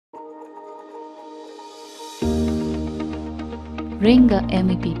Renga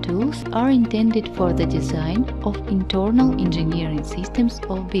MEP tools are intended for the design of internal engineering systems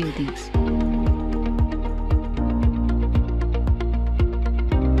of buildings.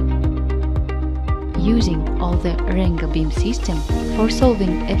 Using all the Renga BIM system for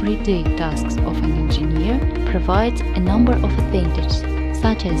solving everyday tasks of an engineer provides a number of advantages,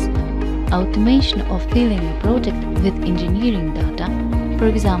 such as automation of filling a project with engineering data, for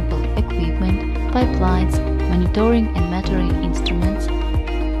example, equipment, pipelines, monitoring and metering instruments,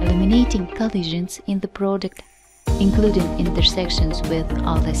 eliminating collisions in the project, including intersections with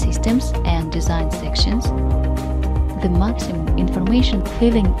other systems and design sections, the maximum information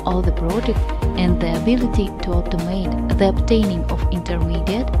filling all the project, and the ability to automate the obtaining of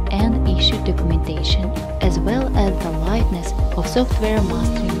intermediate and issue documentation, as well as the lightness of software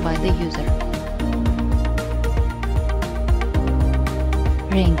mastering by the user.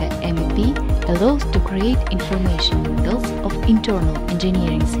 Renga MEP allows to create information models of internal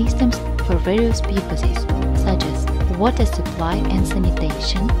engineering systems for various purposes, such as water supply and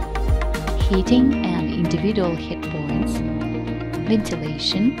sanitation, heating and individual heat points,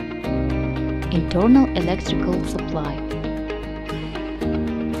 ventilation, internal electrical supply.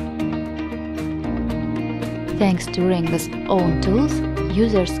 Thanks to Renga's own tools,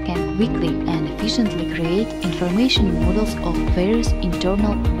 users can quickly and efficiently create information models of various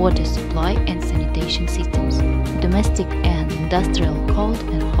internal water supply and sanitation systems, domestic and industrial cold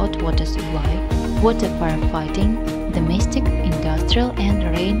and hot water supply, water firefighting, domestic, industrial and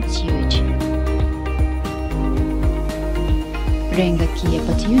rain sewage. Renga key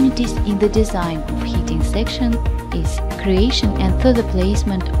opportunities in the design of heating section is creation and further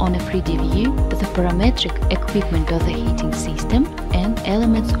placement on a 3D view of the parametric equipment of the heating system and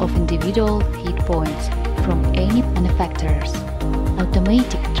elements of individual heat points from any manufacturers,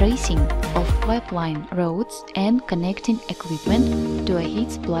 automatic tracing of pipeline routes and connecting equipment to a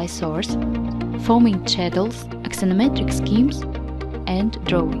heat supply source, forming schedules, axonometric schemes and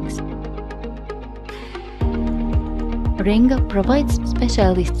drawings. Renga provides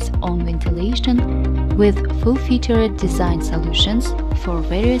specialists on ventilation with full-featured design solutions for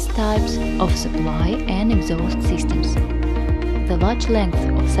various types of supply and exhaust systems. The large length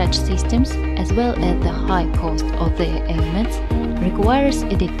of such systems, as well as the high cost of their elements, requires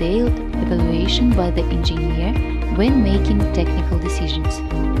a detailed evaluation by the engineer when making technical decisions.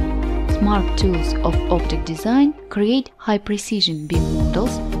 Smart tools of object design create high-precision BIM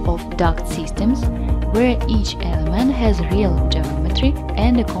models of duct systems, where each element has real geometry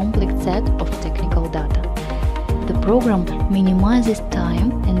and a complex set of technical data. The program minimizes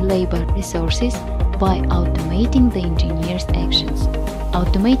time and labor resources by automating the engineer's actions.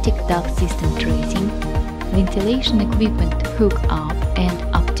 Automatic duct system tracing, ventilation equipment hookup, and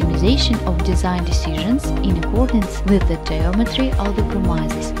optimization of design decisions in accordance with the geometry of the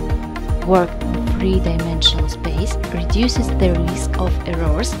premises. Work in three-dimensional space reduces the risk of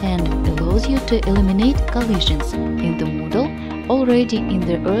errors and allows you to eliminate collisions in the model already in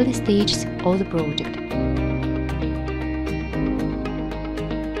the early stages of the project.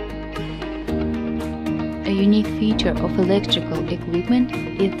 A unique feature of electrical equipment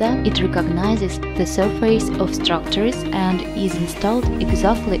is that it recognizes the surface of structures and is installed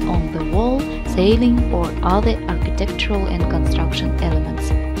exactly on the wall, ceiling, or other architectural and construction elements.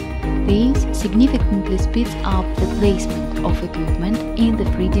 This significantly speeds up the placement of equipment in the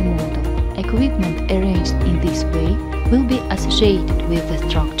 3D model. Equipment arranged in this way will be associated with the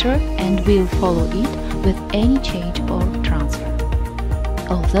structure and will follow it with any change or transfer.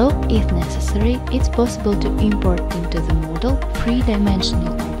 Although, if necessary, it's possible to import into the model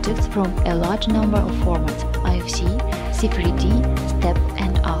three-dimensional objects from a large number of formats: IFC, C3D, STEP,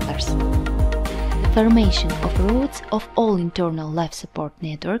 and others. The formation of routes of all internal life support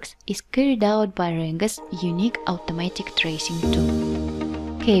networks is carried out by Renga's unique automatic tracing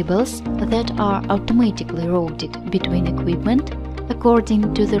tool. Cables that are automatically routed between equipment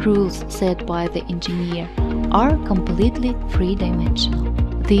according to the rules set by the engineer are completely three-dimensional.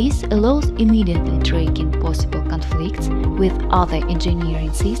 This allows immediately tracking possible conflicts with other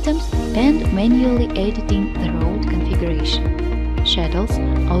engineering systems and manually editing the route configuration. Schedules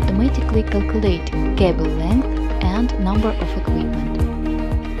automatically calculate cable length and number of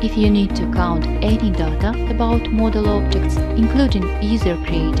equipment. If you need to count any data about model objects, including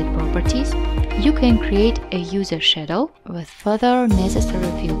user-created properties, you can create a user schedule with further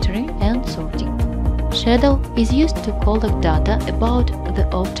necessary filtering and sorting. Schedule is used to collect data about the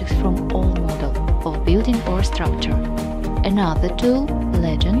objects from all model of building or structure. Another tool,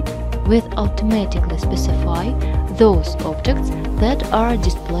 Legend, will automatically specify those objects that are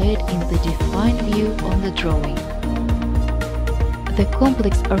displayed in the defined view on the drawing. The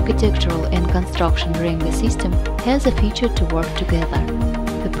complex architectural and construction RENGA system has a feature to work together.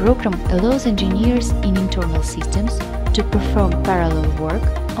 The program allows engineers in internal systems to perform parallel work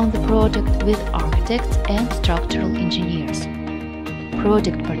on the project with architects and structural engineers.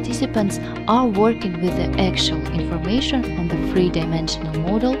 Project participants are working with the actual information on the three-dimensional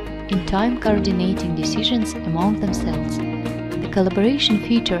model in time, coordinating decisions among themselves. The collaboration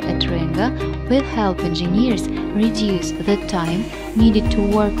feature at RENGA will help engineers reduce the time needed to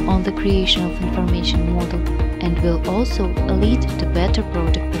work on the creation of information model and will also lead to better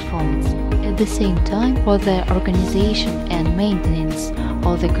project performance. At the same time, for the organization and maintenance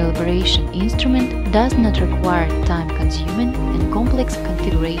of the collaboration instrument does not require time-consuming and complex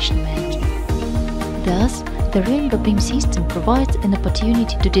configuration management. Thus, the RENGA BIM system provides an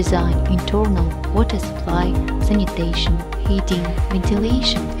opportunity to design internal water supply, sanitation, heating,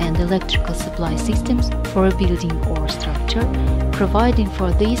 ventilation and electrical supply systems for a building or structure, providing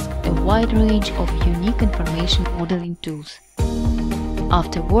for this a wide range of unique information modeling tools.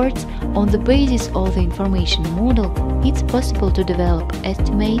 Afterwards, on the basis of the information model, it's possible to develop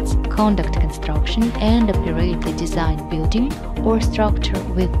estimates, conduct construction and operate the designed building or structure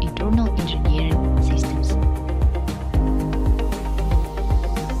with internal engineering